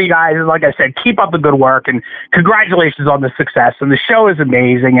great to hear you guys. And like I said, keep up the good work and congratulations on the success. And the show is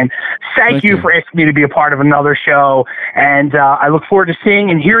amazing. And thank you for asking me to be a part of another show. And I look forward to seeing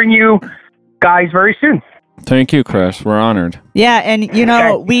and hearing you guys very soon. Thank you, Chris. We're honored. Yeah, and you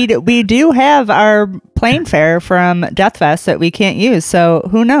know, we do have our plane fare from Deathfest that we can't use. So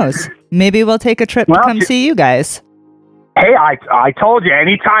who knows? Maybe we'll take a trip to come see you guys. Hey, I told you,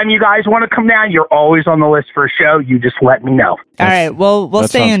 anytime you guys want to come down, you're always on the list for a show. You just let me know. All right, we'll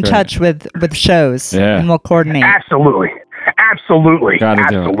stay in touch with shows, and we'll coordinate. Absolutely. Gotta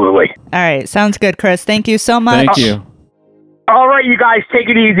Absolutely. All right, sounds good, Chris. Thank you so much. Thank you. All right, you guys, take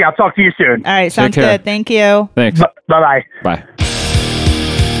it easy. I'll talk to you soon. All right, sounds good. Thank you. Thanks. Bye-bye. Bye.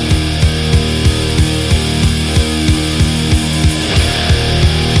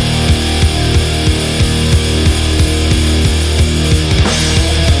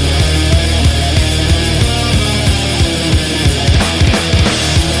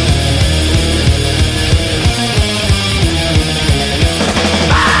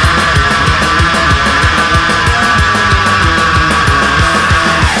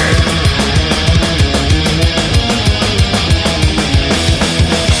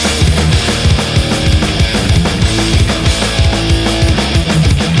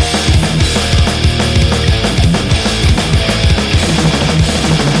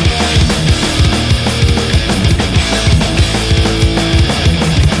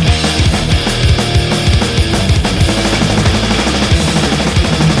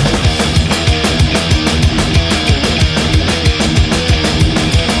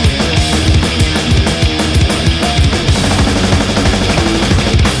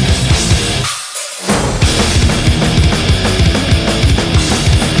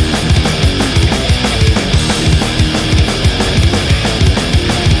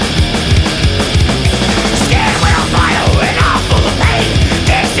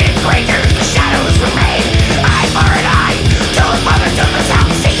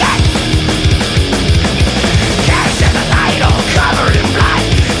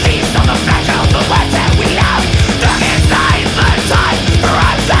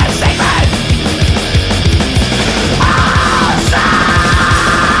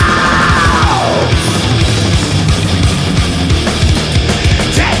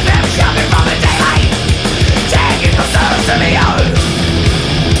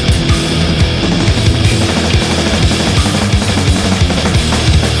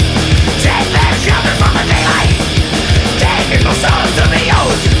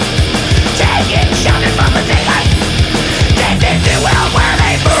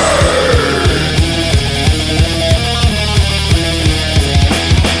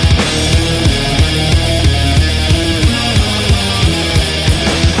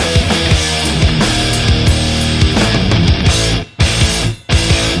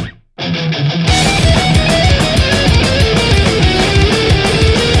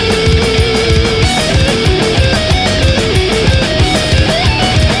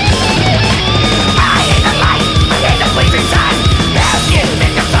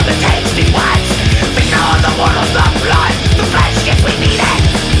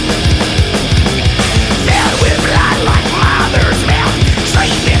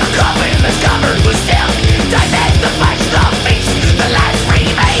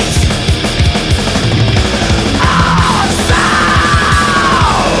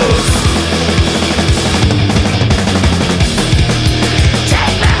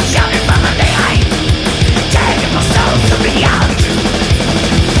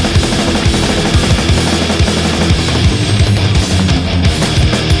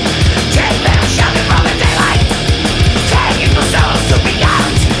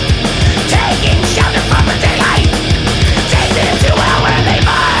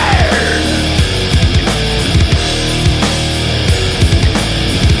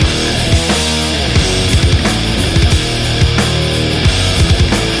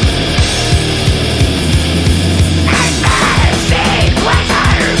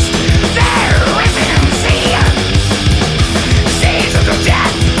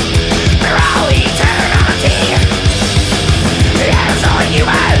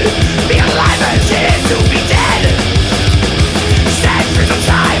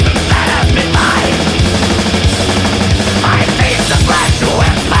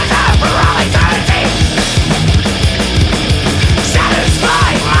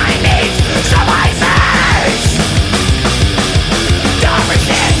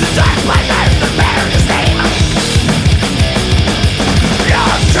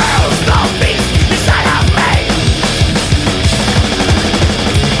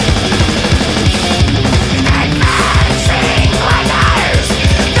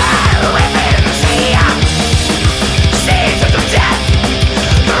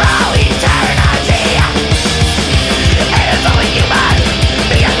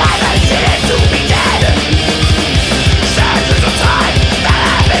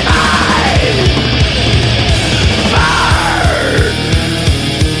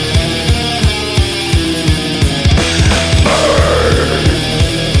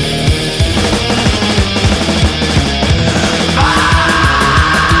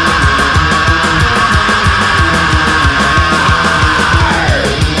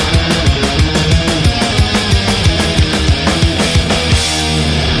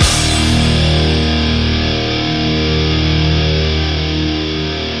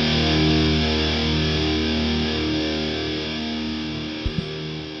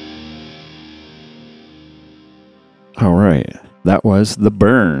 That was The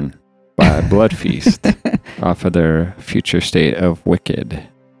Burn by Blood Feast off of their future state of Wicked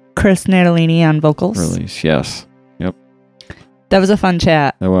Chris Natalini on vocals. release. Yes. Yep. That was a fun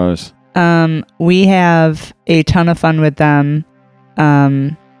chat. That was. We have a ton of fun with them.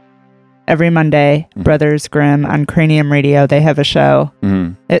 Every Monday, Brothers Grimm on Cranium Radio, they have a show.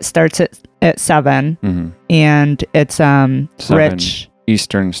 Mm-hmm. It starts at 7, and it's 7 Rich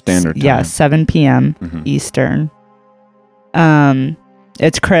Eastern Standard Time. Yeah, 7 p.m. Eastern.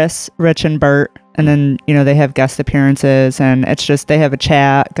 It's Chris, Rich, and Bert, and then they have guest appearances, and it's just they have a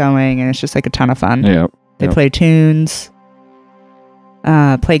chat going, and it's just like a ton of fun. Yep. They play tunes,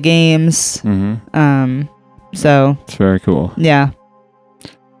 play games. So it's very cool. Yeah.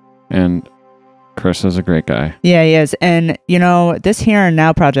 And Chris is a great guy. Yeah, he is. And, this Here and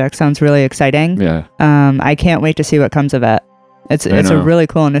Now project sounds really exciting. Yeah. I can't wait to see what comes of it. It's a really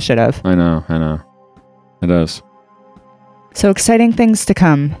cool initiative. I know. It is. So exciting things to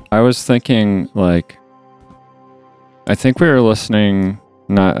come. I was thinking, I think we were listening,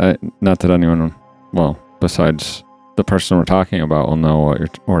 not that anyone, besides the person we're talking about will know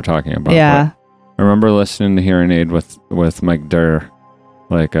what we're talking about. Yeah. I remember listening to Hearing Aid with Mike Durr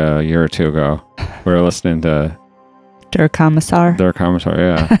a year or two ago. We were listening to Der Kommissar,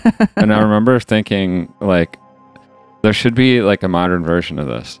 yeah. And I remember thinking, there should be a modern version of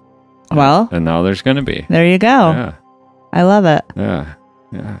this. Well, and now there's going to be. There you go. Yeah. I love it. Yeah.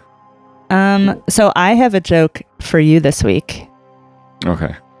 So I have a joke for you this week.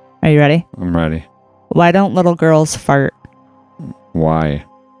 Okay. Are you ready? I'm ready. Why don't little girls fart? Why?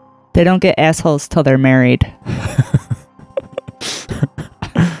 They don't get assholes till they're married.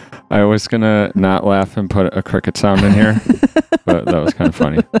 I was going to not laugh and put a cricket sound in here, but that was kind of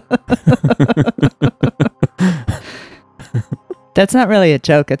funny. That's not really a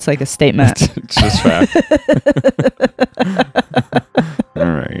joke. It's like a statement. It's just fact.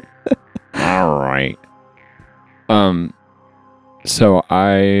 All right. So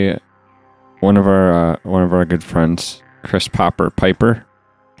one of our good friends, Chris Piper.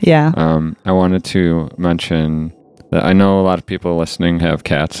 Yeah. I wanted to mention that I know a lot of people listening have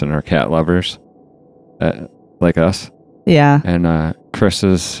cats and are cat lovers, like us. Yeah. And Chris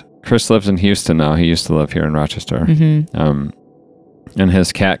lives in Houston now. He used to live here in Rochester. And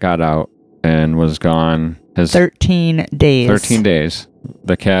his cat got out and was gone. 13 days. 13 days.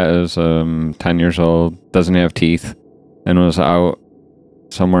 The cat is 10 years old, doesn't have teeth, and was out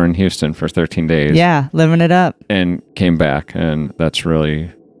somewhere in Houston for 13 days. Yeah, living it up. And came back, and that's really,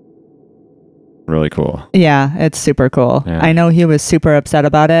 really cool. Yeah, it's super cool. Yeah. I know he was super upset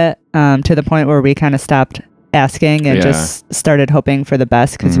about it, to the point where we kind of stopped asking and just started hoping for the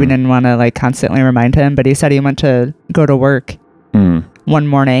best because we didn't want to constantly remind him. But he said he went to go to work one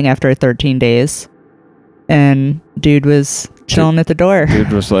morning after 13 days, and dude was chilling at the door.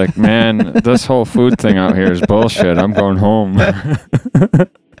 Dude was like, man, this whole food thing out here is bullshit. I'm going home.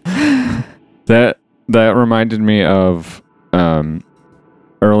 That reminded me of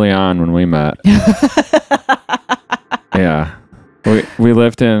early on when we met. Yeah. We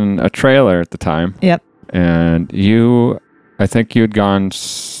lived in a trailer at the time. Yep. And I think you'd gone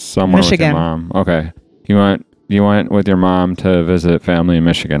somewhere Michigan. with your mom. Okay. You went with your mom to visit family in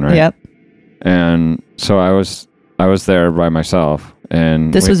Michigan, right? Yep. And so I was there by myself,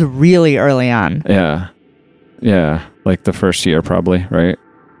 and this was really early on. Yeah, like the first year probably, right?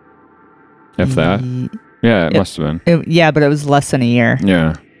 If that. Yeah, it must have been. Yeah, but it was less than a year.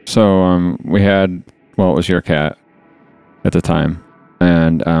 Yeah. So we had, it was your cat at the time,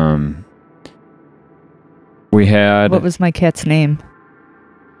 and we had. What was my cat's name?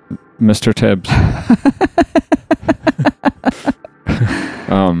 Mr. Tibbs.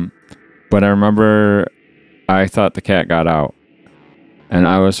 But I remember I thought the cat got out, and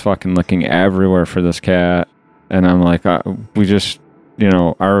I was fucking looking everywhere for this cat, and I'm like, we just,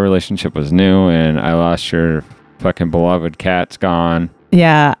 our relationship was new, and I lost your fucking beloved cat's gone.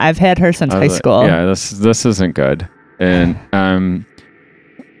 Yeah, I've had her since high school. Yeah, this isn't good. And I'm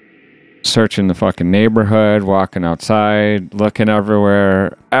searching the fucking neighborhood, walking outside, looking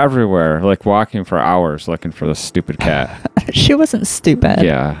everywhere, like walking for hours looking for this stupid cat. She wasn't stupid.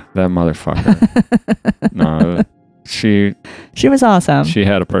 Yeah, that motherfucker. No, she was awesome. She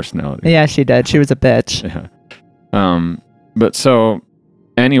had a personality. Yeah, she did. She was a bitch. Yeah. But so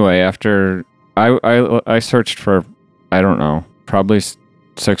anyway, after I searched for, I don't know, probably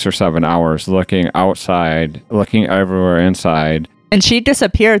 6 or 7 hours looking outside, looking everywhere inside. And she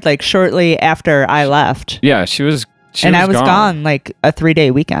disappeared shortly after I left. Yeah, she was I was gone a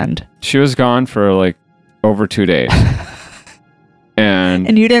 3-day weekend. She was gone for over 2 days.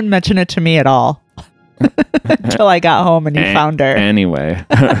 And you didn't mention it to me at all. until I got home and you found her. Anyway.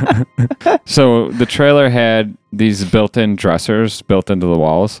 So the trailer had these built-in dressers built into the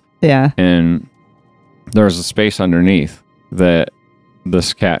walls. Yeah. And there was a space underneath that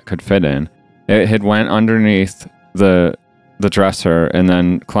this cat could fit in. It had went underneath the dresser and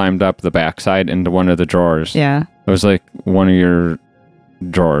then climbed up the backside into one of the drawers. Yeah. It was like one of your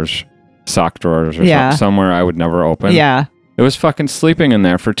drawers, sock drawers or somewhere I would never open. Yeah. It was fucking sleeping in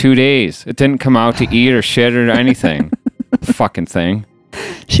there for 2 days. It didn't come out to eat or shit or anything. Fucking thing.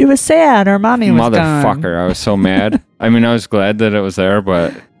 She was sad. Her mommy was Motherfucker. gone. I was so mad. I mean, I was glad that it was there,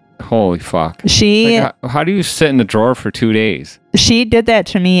 but holy fuck. How do you sit in the drawer for 2 days? She did that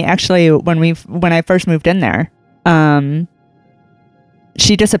to me actually when I first moved in there.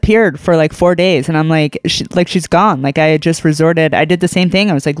 She disappeared for like 4 days, and I'm like, she's gone. Like I did the same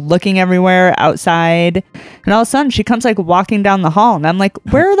thing. I was like looking everywhere outside, and all of a sudden she comes like walking down the hall, and I'm like,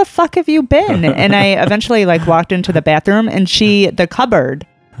 where the fuck have you been? And I eventually like walked into the bathroom, and the cupboard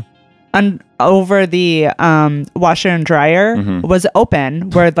over the washer and dryer was open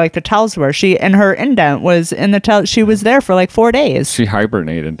where like the towels were. And her indent was in the towel. She was there for like 4 days. She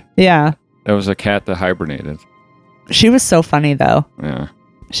hibernated. Yeah. It was a cat that hibernated. She was so funny though. Yeah.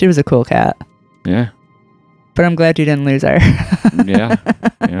 She was a cool cat. Yeah. But I'm glad you didn't lose her. Yeah.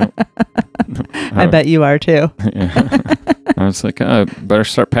 I bet you are too. Yeah. I was like, I better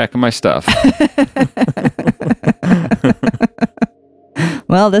start packing my stuff.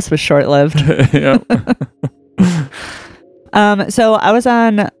 Well, this was short-lived. Yep. So I was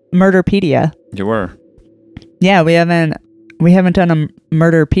on Murderpedia. You were. Yeah, we haven't done a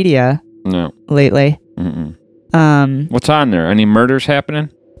Murderpedia lately. Mm-mm. What's on there? Any murders happening?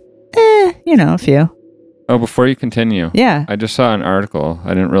 A few. Oh, before you continue. Yeah. I just saw an article. I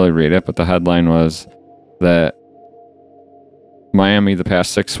didn't really read it, but the headline was that Miami, the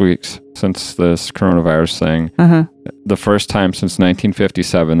past 6 weeks since this coronavirus thing, the first time since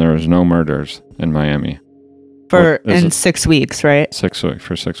 1957 there was no murders in Miami. In 6 weeks, right? 6 weeks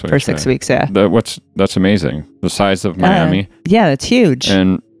for 6 weeks. For 6 weeks, yeah. That's amazing. The size of Miami. Yeah, that's huge.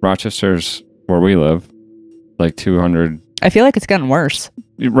 And Rochester's where we live, like 200. I feel like it's gotten worse.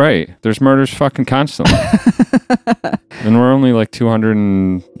 Right. There's murders fucking constantly. And we're only like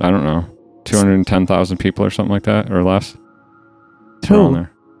 210,000 people or something like that, or less. Who?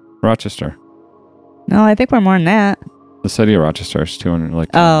 There. Rochester. No, I think we're more than that. The city of Rochester is 200. Like.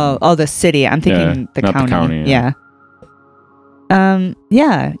 Oh, the city. I'm thinking the not county. The county. Yeah.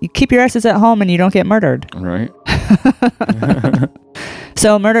 Yeah. You keep your asses at home and you don't get murdered. Right.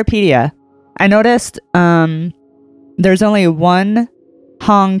 So Murderpedia. I noticed there's only one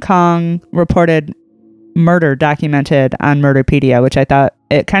Hong Kong reported murder documented on Murderpedia, which I thought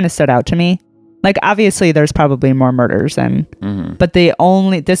it kind of stood out to me. Like, obviously, there's probably more murders, but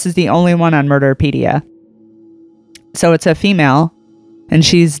this is the only one on Murderpedia. So it's a female, and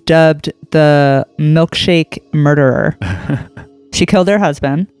she's dubbed the milkshake murderer. She killed her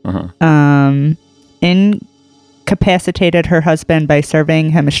husband, incapacitated her husband by serving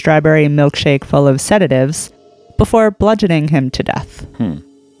him a strawberry milkshake full of sedatives before bludgeoning him to death.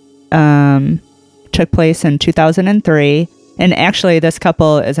 Took place in 2003, and actually this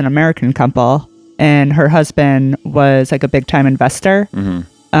couple is an American couple, and her husband was like a big time investor,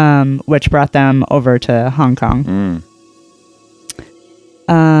 which brought them over to Hong Kong.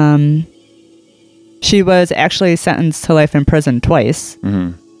 She was actually sentenced to life in prison twice.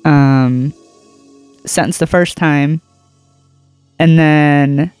 Sentenced the first time, and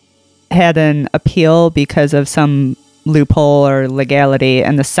then had an appeal because of some loophole or legality,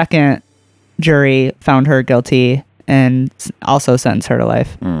 and the second jury found her guilty and also sentenced her to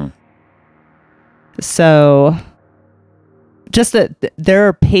life. So just that there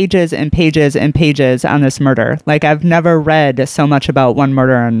are pages and pages and pages on this murder. Like, I've never read so much about one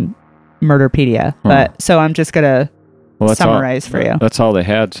murder on Murderpedia, but so I'm just gonna summarize for you. That's all they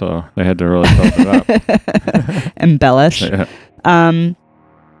had, so they had to really build it up. Embellish. Yeah.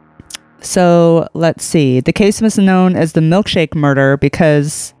 So let's see. The case was known as the milkshake murder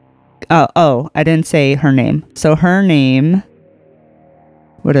because I didn't say her name. So her name,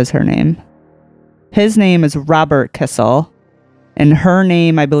 what is her name? His name is Robert Kissel, and her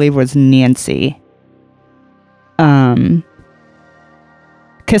name, I believe, was Nancy.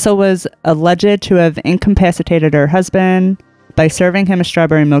 Kissel was alleged to have incapacitated her husband by serving him a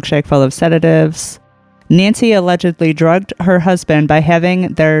strawberry milkshake full of sedatives. Nancy allegedly drugged her husband by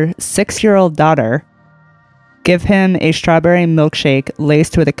having their 6-year-old daughter give him a strawberry milkshake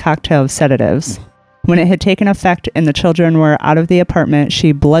laced with a cocktail of sedatives. When it had taken effect and the children were out of the apartment,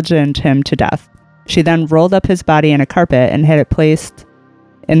 she bludgeoned him to death. She then rolled up his body in a carpet and had it placed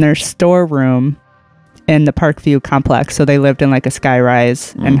in their storeroom in the Parkview complex. So they lived in like a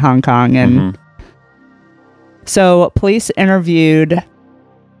skyrise in Hong Kong. And so police interviewed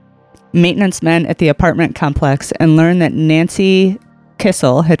maintenance men at the apartment complex and learned that Nancy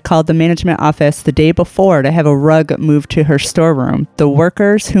Kissel had called the management office the day before to have a rug moved to her storeroom. The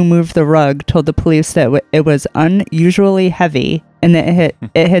workers who moved the rug told the police that it was unusually heavy and that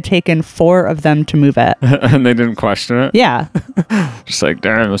it had taken 4 of them to move it. And they didn't question it? Yeah. Just like,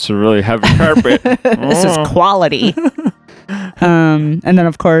 damn, this is a really heavy carpet. This is quality. And then,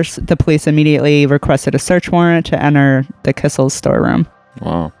 of course, the police immediately requested a search warrant to enter the Kissel's storeroom.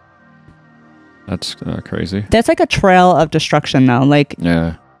 Wow. That's crazy. That's like a trail of destruction, though. Like,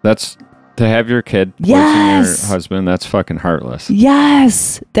 yeah, that's to have your kid poison your husband. That's fucking heartless.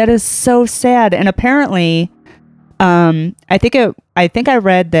 Yes, that is so sad. And apparently, I think I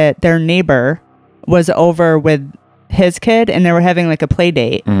read that their neighbor was over with his kid, and they were having like a play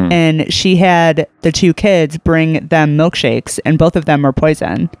date, and she had the 2 kids bring them milkshakes, and both of them were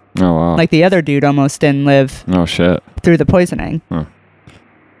poisoned. Oh wow! Like the other dude almost didn't live. Oh shit! Through the poisoning. Huh.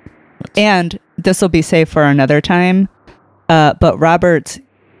 And this will be safe for another time. But Robert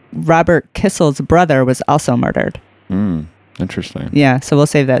Kissel's brother was also murdered. Interesting. Yeah, so we'll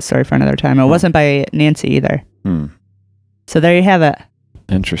save that story for another time. It wasn't by Nancy either. So there you have it.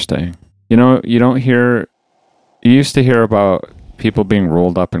 Interesting. You know, you used to hear about people being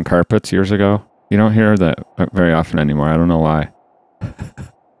rolled up in carpets years ago. You don't hear that very often anymore. I don't know why.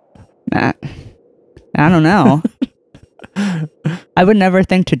 I don't know. I would never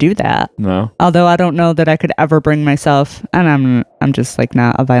think to do that. No. Although I don't know that I could ever bring myself, and I'm just like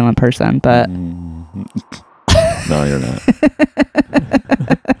not a violent person, but no, you're not.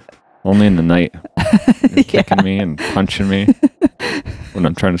 Only in the night. You're kicking me and punching me when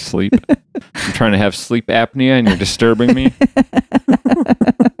I'm trying to sleep. I'm trying to have sleep apnea and you're disturbing me.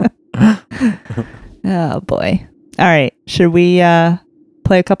 Oh boy. All right. Should we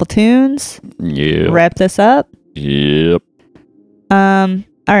play a couple tunes? Yeah. Wrap this up? Yep. All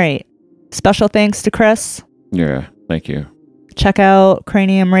right. Special thanks to Chris. Yeah. Thank you. Check out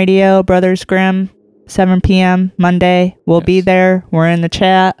Cranium Radio, Brothers Grimm, 7 p.m. Monday. We'll be there. We're in the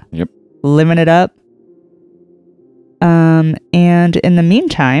chat. Yep. Living it up. And in the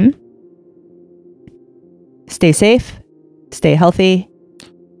meantime, stay safe, stay healthy.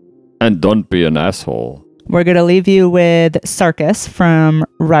 And don't be an asshole. We're going to leave you with Sarkis from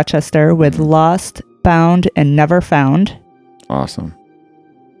Rochester with Lost, Bound, and Never Found. Awesome.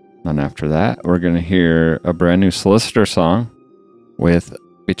 And after that, we're going to hear a brand new Solicitor song with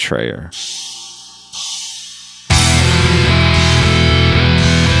Betrayer.